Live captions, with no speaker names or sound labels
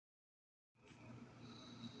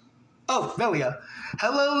Oh, there we go.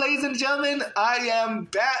 Hello, ladies and gentlemen. I am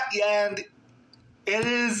back, and it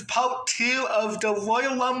is part 2 of the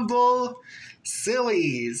Royal Rumble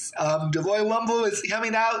series. The Royal Rumble is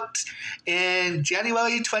coming out in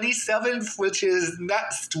January 27th, which is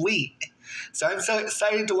next week. So I'm so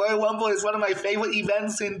excited. The Royal Rumble is one of my favorite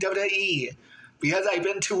events in WWE because I've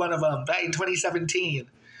been to one of them back in 2017.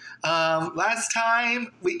 Last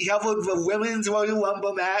time, we covered the Women's Royal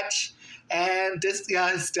Rumble match and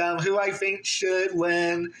discussed who I think should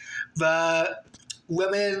win the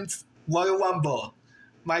Women's Royal Rumble.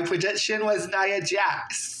 My prediction was Nia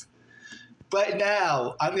Jax. But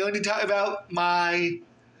now, I'm going to talk about my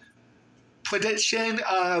prediction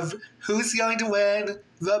of who's going to win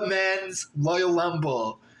the Men's Royal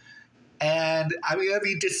Rumble. And I'm going to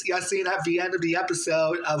be discussing at the end of the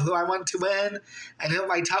episode of who I want to win and who are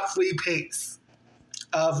my top 3 picks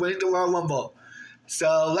of winning the Royal Rumble.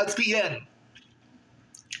 So let's begin.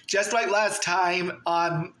 Just like last time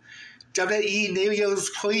on WWE New Year's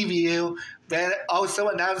Preview, they also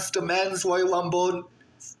announced the Men's Royal Rumble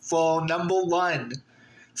for number 1.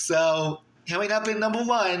 So coming up in number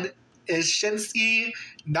 1 is Shinsuke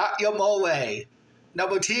Nakamura.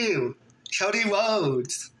 Number 2, Cody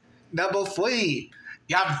Rhodes. Number 3,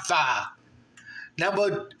 Yamfa.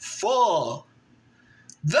 Number 4,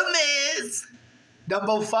 The Miz.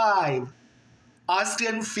 Number 5,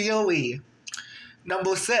 Austin Theory.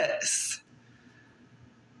 Number 6,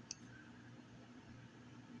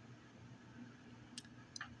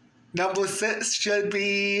 should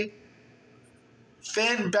be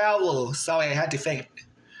Finn Balor. Sorry, I had to think.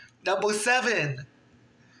 Number 7,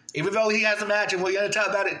 even though he has a match and we're going to talk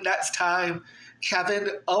about it next time, Kevin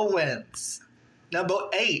Owens. Number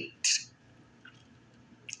 8,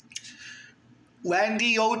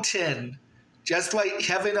 Randy Orton. Just like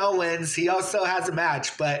Kevin Owens, he also has a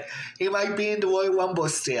match, but he might be in the Royal Rumble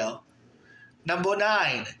still. Number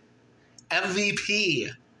 9,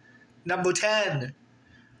 MVP. Number 10,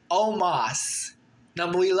 Omos.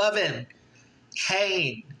 Number 11,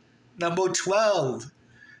 Kane. Number 12,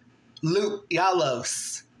 Luke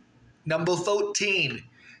Gallows. Number 13,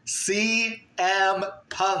 CM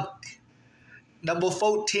Punk. Number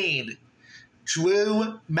 14,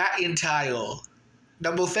 Drew McIntyre.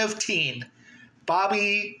 Number 15,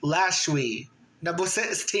 Bobby Lashley. Number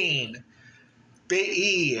 16, Big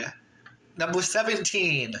E. Number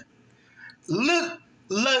 17,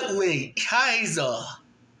 Ludwig Kaiser.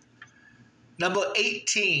 Number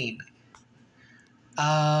 18,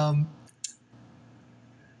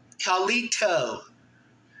 Carlito.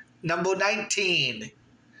 Number 19,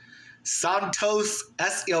 Santos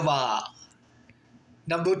Escobar.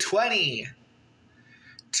 Number 20,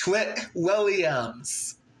 Trick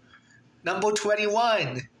Williams. Number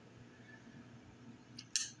 21,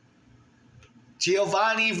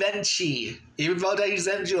 Giovanni Vinci. Even though he's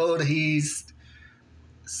injured, he's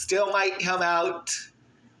still might come out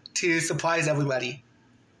to surprise everybody.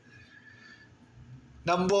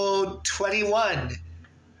 Number 21,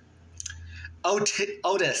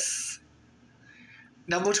 Otis.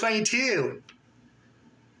 Number 22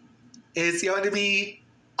 is going to be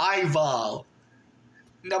Ivar.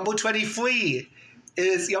 Number 23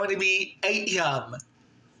 is going to be Akam.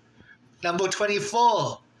 Number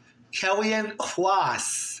 24, Kellyan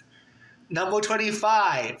Cross. Number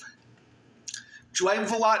 25, Dwayne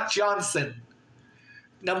The Rock Johnson.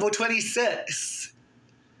 Number 26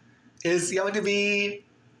 is going to be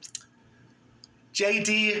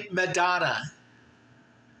JD Madonna.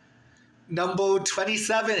 Number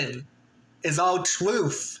 27 is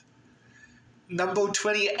R-Truth. Number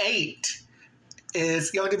 28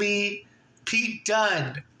 is going to be Pete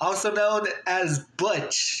Dunne, also known as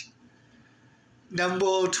Butch.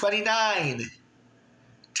 Number 29,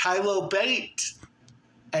 Tyler Bate.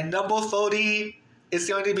 And number 30 is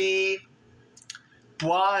going to be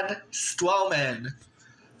Braun Strowman.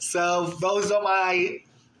 So those are my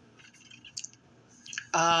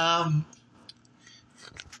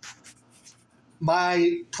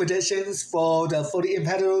predictions for the 30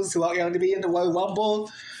 competitors who are going to be in the Royal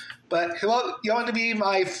Rumble. But who are going to be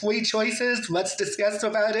my 3 choices? Let's discuss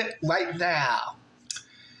about it right now.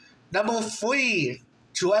 Number 3,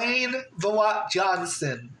 Dwayne The Rock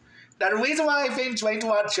Johnson. Now, the reason why I think Dwayne The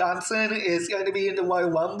Rock Johnson is going to be in the Royal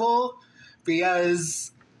Rumble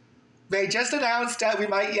because they just announced that we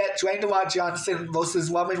might get Dwayne The Rock Johnson versus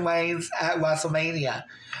Roman Reigns at WrestleMania.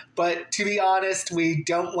 But to be honest, we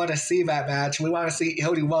don't want to see that match. We want to see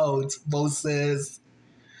Cody Rhodes versus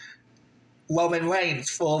Roman Reigns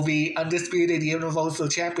for the Undisputed Universal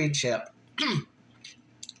Championship.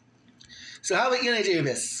 So how are we going to do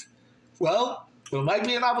this? Well, there might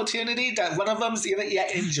be an opportunity that one of them's gonna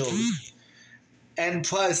get injured. And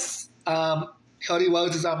plus, Cody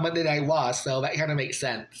Rhodes is on Monday Night Raw, so that kind of makes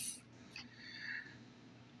sense.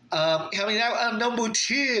 Coming out on number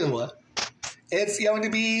 2, it's going to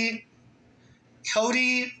be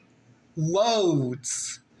Cody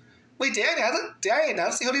Rhodes. Wait, did I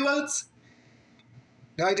announce Cody Rhodes?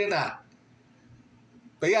 No, I did not.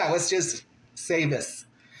 But yeah, let's just say this.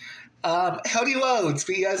 Cody Rhodes,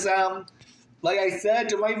 because, like I said,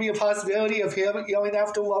 there might be a possibility of him going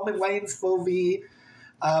after Roman Reigns for the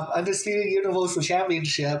Undisputed Universal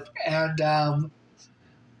Championship. And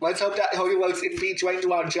let's hope that Cody Rhodes can beat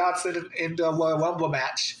Dwayne Johnson in the Royal Rumble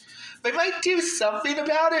match. They might do something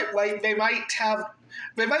about it. Like, they might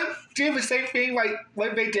do the same thing like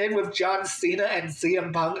what they did with John Cena and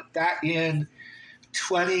CM Punk back in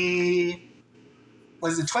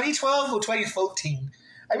 2012 or 2014?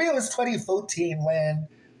 I think it was 2014 when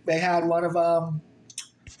they had one of them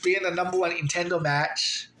being the number 1 Nintendo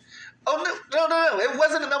match. Oh, no. It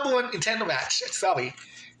wasn't a number 1 Nintendo match. Sorry.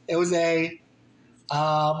 It was a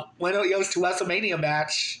when it goes to WrestleMania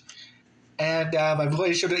match. And I'm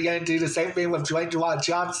pretty sure they're going to do the same thing with Dwayne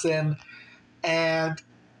Johnson and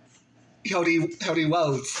Cody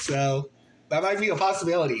Rhodes. So that might be a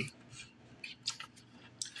possibility.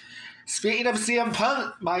 Speaking of CM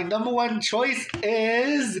Punk, my number 1 choice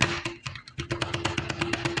is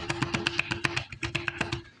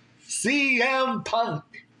CM Punk.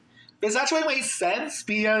 This actually makes sense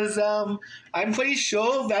because I'm pretty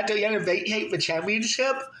sure that they're going to vacate the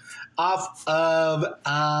championship off of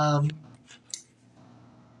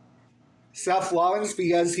Seth Rollins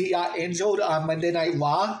because he got injured on Monday Night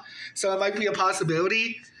Raw. So it might be a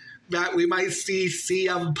possibility that we might see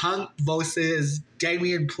CM Punk versus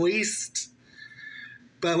Damian Priest.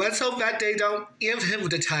 But let's hope that they don't give him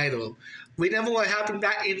the title. Remember what happened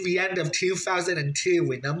back in the end of 2002,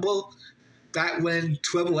 remember? Back when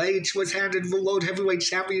Triple H was handed the World Heavyweight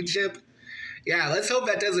Championship? Yeah, let's hope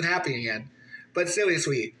that doesn't happen again. But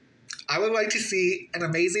seriously, I would like to see an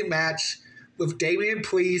amazing match with Damian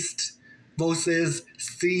Priest versus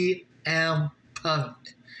CM Punk.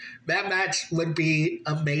 That match would be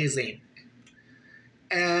amazing.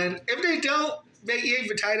 And if they don't vacate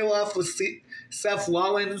the title off with Seth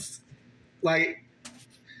Rollins, like,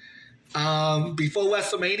 before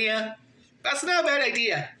WrestleMania, that's not a bad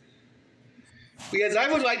idea. Because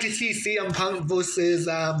I would like to see CM Punk versus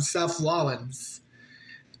Seth Rollins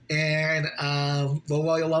in the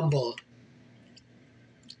Royal Rumble.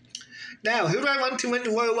 Now, who do I want to win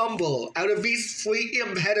the Royal Rumble? Out of these 3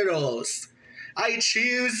 competitors, I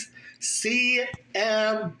choose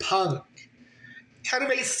CM Punk. Kind of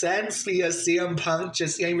makes sense because CM Punk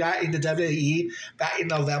just came back into WWE back in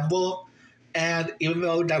November. And even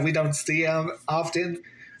though that we don't see him often,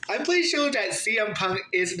 I'm pretty sure that CM Punk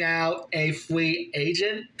is now a free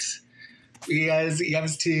agent because he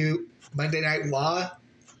comes to Monday Night Raw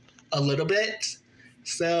a little bit.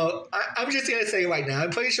 So I'm just going to say right now, I'm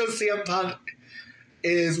pretty sure CM Punk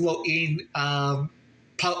is working,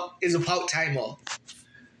 is a part-timer.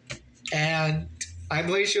 And I'm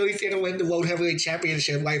pretty sure he's going to win the World Heavyweight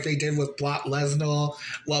Championship like they did with Brock Lesnar,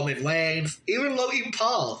 Roman Reigns, even Logan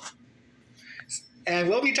Paul. And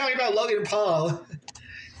we'll be talking about Logan Paul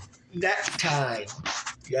next time,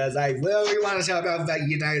 because I really want to talk about that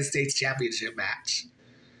United States Championship match.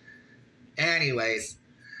 Anyways,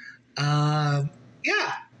 yeah.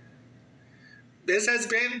 This has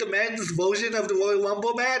been the men's version of the Royal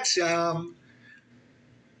Rumble match.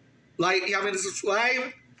 Like, comment, and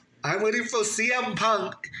subscribe. I'm waiting for CM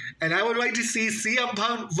Punk, and I would like to see CM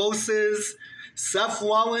Punk versus Seth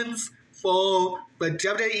Rollins for the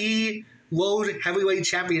WWE World Heavyweight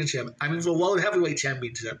Championship. I mean, for World Heavyweight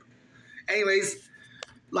Championship. Anyways,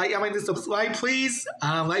 like, comment, and subscribe, please.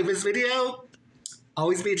 Like this video.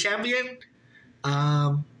 Always be a champion.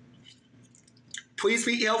 Please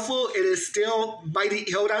be helpful. It is still mighty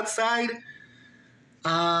cold outside.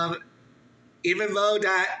 Even though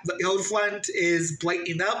that the cold front is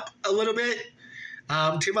breaking up a little bit.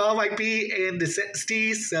 Tomorrow might be in the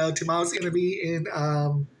 60s, so tomorrow's going to be in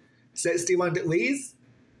 61 degrees.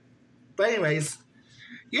 But anyways,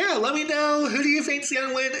 yeah, let me know who do you think's going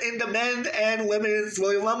to win in the men and women's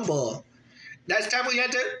Royal Rumble. Next time we're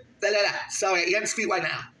going to... Sorry, I can't speak right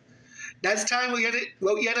now. Next time we're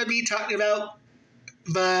going to be talking about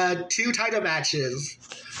the 2 title matches.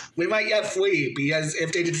 We might get 3 because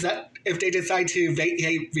if they decide to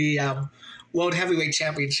vacate the World Heavyweight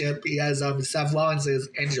Championship because Seth Rollins is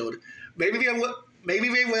injured. Maybe they will, maybe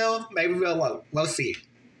they won't. We'll see.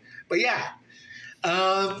 But yeah.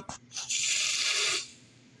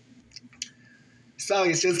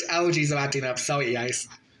 Sorry, it's just allergies are acting up. Sorry, guys.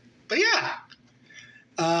 But yeah.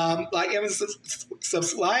 Like and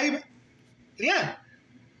subscribe. Yeah.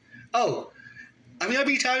 Oh, I'm going to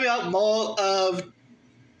be talking about more of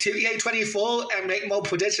 2K24 and make more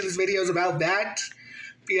predictions videos about that.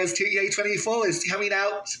 Because 2K24 is coming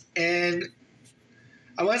out and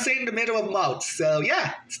I want to say in the middle of March. So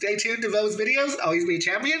yeah, stay tuned to those videos. Always be a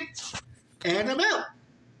champion. And I'm out.